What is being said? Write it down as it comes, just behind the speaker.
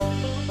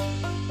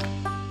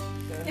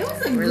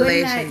was a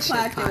good night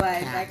party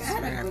wise. Like I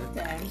had a good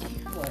time.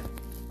 But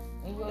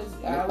it was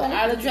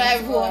I'll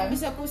drive home.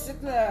 Mr. Pussy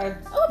Claude.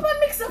 Oh, but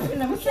mix up in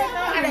them. I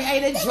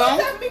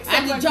drunk. I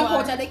had to jump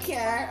out of the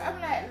car.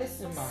 I'm like,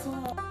 listen,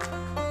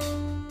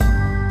 man.